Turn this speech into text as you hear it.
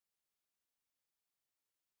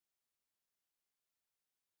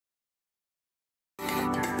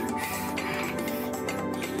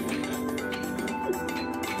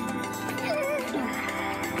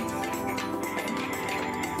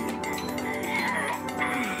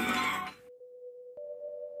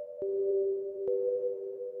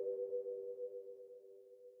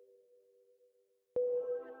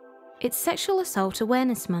It's Sexual Assault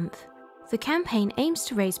Awareness Month. The campaign aims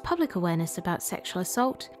to raise public awareness about sexual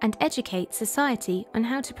assault and educate society on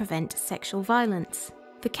how to prevent sexual violence.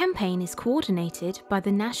 The campaign is coordinated by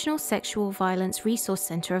the National Sexual Violence Resource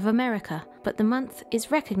Center of America, but the month is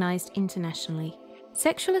recognized internationally.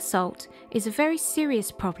 Sexual assault is a very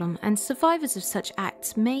serious problem, and survivors of such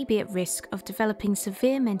acts may be at risk of developing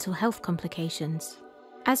severe mental health complications.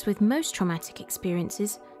 As with most traumatic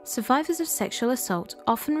experiences, survivors of sexual assault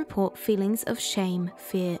often report feelings of shame,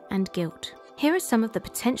 fear, and guilt. Here are some of the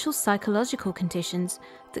potential psychological conditions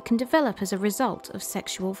that can develop as a result of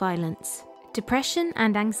sexual violence. Depression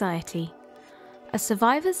and anxiety. A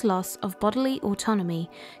survivor's loss of bodily autonomy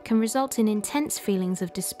can result in intense feelings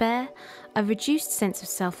of despair, a reduced sense of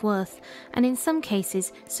self-worth, and in some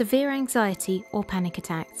cases, severe anxiety or panic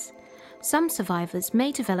attacks. Some survivors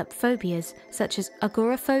may develop phobias such as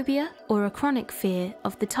agoraphobia or a chronic fear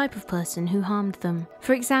of the type of person who harmed them.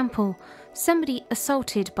 For example, somebody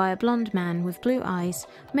assaulted by a blonde man with blue eyes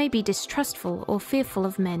may be distrustful or fearful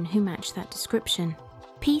of men who match that description.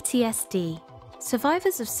 PTSD.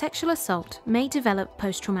 Survivors of sexual assault may develop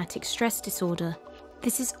post-traumatic stress disorder.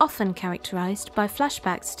 This is often characterized by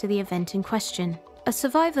flashbacks to the event in question. A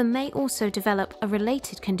survivor may also develop a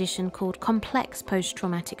related condition called complex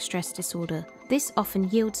post-traumatic stress disorder. This often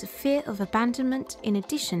yields a fear of abandonment in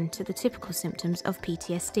addition to the typical symptoms of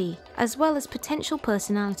PTSD, as well as potential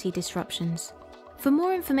personality disruptions. For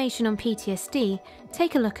more information on PTSD,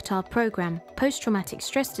 take a look at our program, Post-Traumatic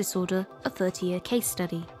Stress Disorder, a 30-year case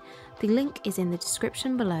study. The link is in the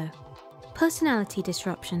description below. Personality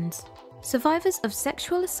disruptions. Survivors of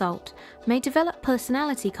sexual assault may develop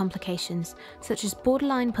personality complications such as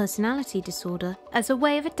borderline personality disorder as a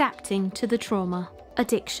way of adapting to the trauma.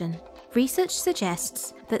 Addiction. Research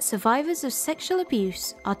suggests that survivors of sexual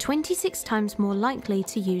abuse are 26 times more likely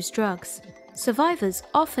to use drugs. Survivors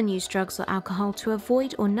often use drugs or alcohol to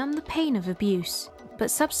avoid or numb the pain of abuse,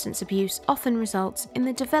 but substance abuse often results in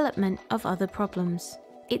the development of other problems.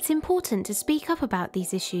 It's important to speak up about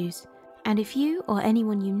these issues. And if you or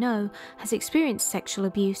anyone you know has experienced sexual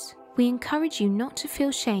abuse, we encourage you not to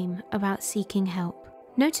feel shame about seeking help.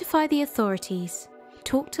 Notify the authorities,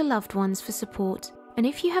 talk to loved ones for support, and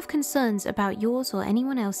if you have concerns about yours or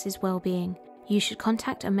anyone else's well-being, you should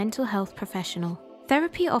contact a mental health professional.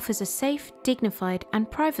 Therapy offers a safe, dignified,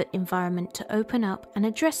 and private environment to open up and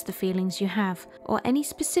address the feelings you have or any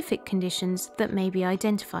specific conditions that may be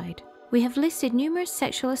identified. We have listed numerous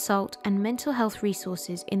sexual assault and mental health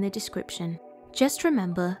resources in the description. Just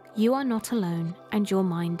remember, you are not alone and your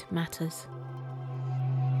mind matters.